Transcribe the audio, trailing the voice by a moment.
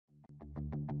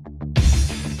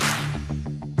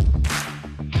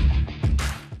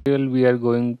We are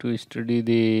going to study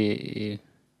the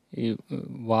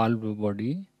valve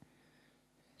body.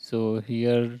 So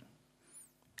here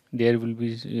there will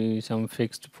be some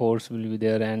fixed force will be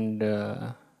there, and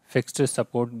fixed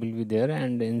support will be there,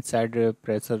 and inside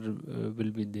pressure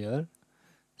will be there.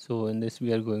 So in this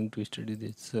we are going to study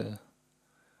this.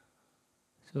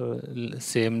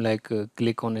 Same like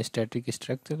click on a static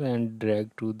structure and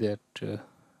drag to that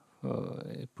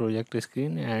project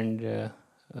screen, and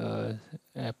uh,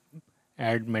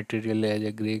 add material as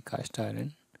a gray cast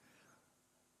iron.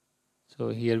 So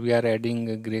here we are adding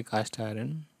a gray cast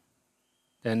iron.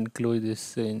 Then close this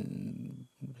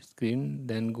screen.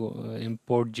 Then go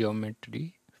import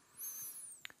geometry,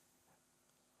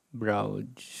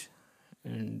 browse,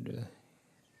 and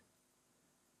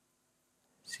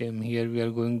same here we are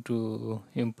going to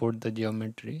import the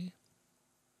geometry.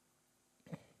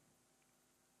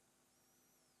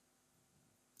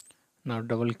 Now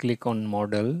double click on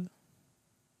model.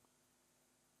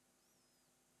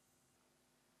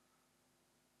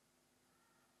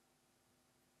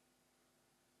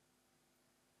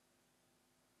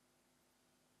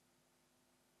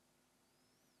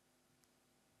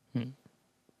 Hmm.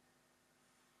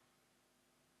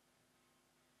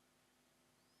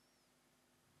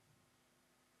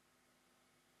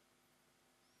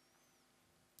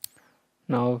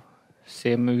 Now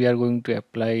same we are going to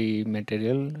apply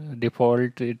material.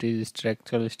 Default it is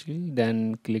structural steel.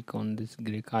 Then click on this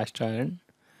gray cast iron.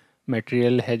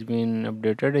 Material has been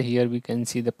updated. Here we can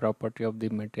see the property of the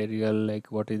material,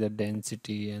 like what is the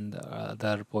density and the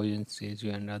other Poisson's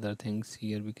ratio and other things.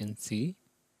 Here we can see.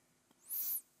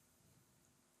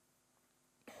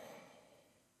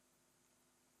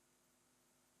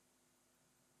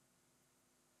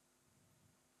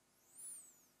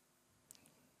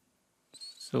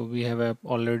 So we have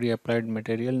already applied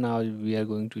material. Now we are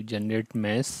going to generate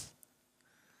mesh.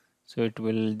 So it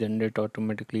will generate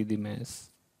automatically the mesh.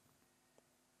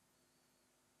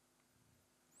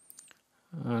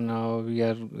 Now we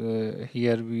are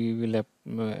here we will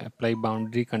apply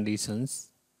boundary conditions.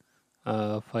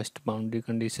 First boundary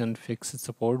condition, fix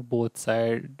support both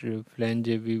side flange.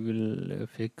 We will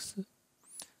fix.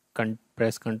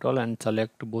 Press Ctrl and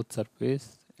select both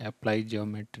surface. Apply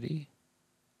geometry.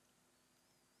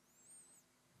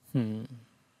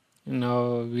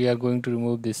 Now we are going to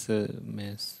remove this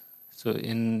mesh. So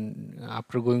in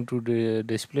after going to the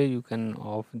display, you can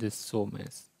off this show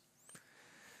mesh.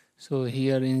 So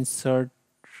here insert.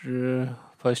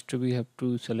 First we have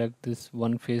to select this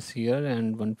one face here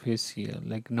and one face here.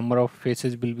 Like number of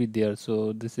faces will be there.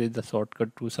 So this is the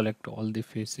shortcut to select all the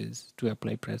faces to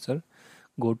apply pressure.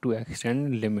 Go to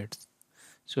extend limits.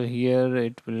 So here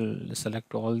it will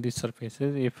select all the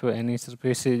surfaces. If any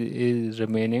surface is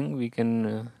remaining, we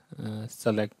can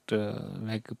select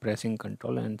like pressing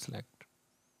Ctrl and select.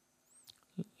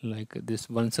 Like this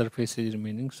one surface is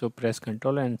remaining, so press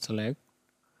Ctrl and select.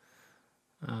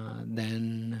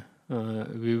 Then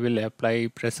we will apply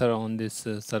pressure on this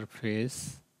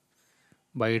surface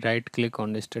by right click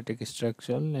on the static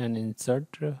structure and insert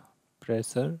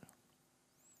pressure.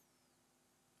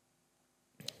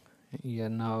 Yeah,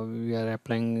 now we are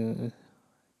applying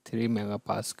 3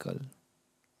 megapascal.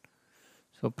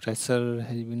 So pressure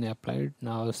has been applied.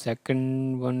 Now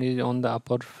second one is on the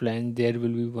upper flange. There will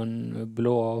be one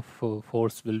blow of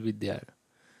force will be there.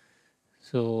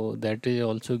 So that is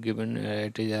also given.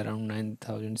 It is around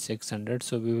 9600.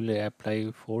 So we will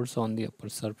apply force on the upper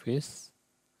surface.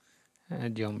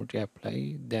 Geometry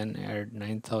apply. Then add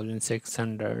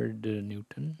 9600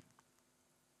 Newton.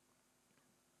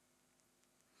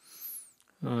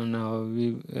 Now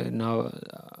we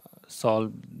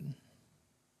solve.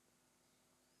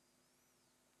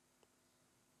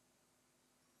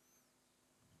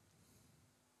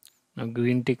 Now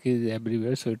green tick is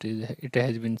everywhere, so it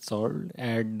has been solved.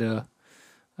 Add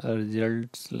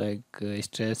results like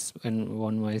stress and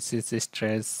one is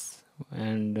stress,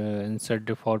 and insert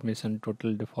deformation,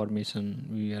 total deformation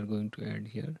we are going to add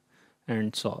here,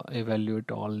 and so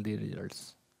evaluate all the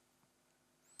results.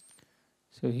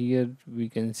 So here we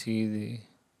can see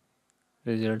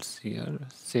the results here.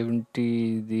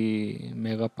 70 the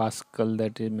megapascal,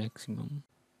 that is maximum.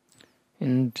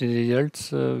 In the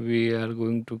results we are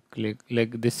going to click,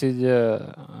 like this is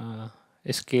a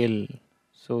scale.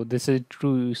 So this is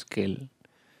true scale.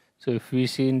 So if we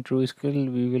see in true scale,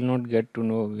 we will not get to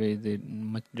know where the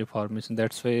much deformation.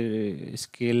 That's why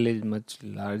scale is much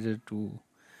larger to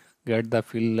get the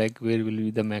feel like where will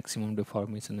be the maximum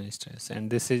deformation and stress.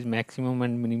 And this is maximum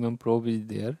and minimum probe is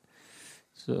there.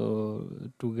 So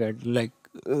to get like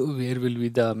where will be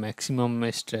the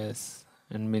maximum stress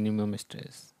and minimum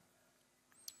stress.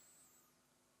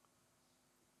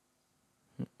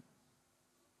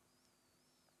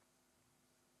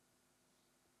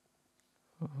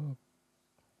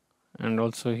 And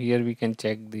also here we can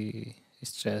check the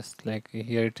stress, like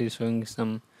here it is showing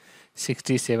some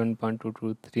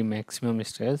 67.223 maximum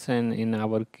stress, and in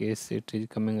our case it is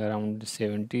coming around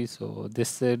 70. So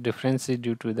this difference is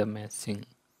due to the meshing.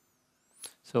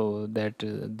 So that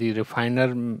the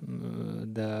refinement,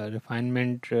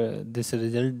 this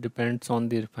result depends on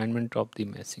the refinement of the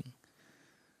meshing.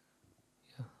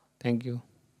 Yeah, thank you.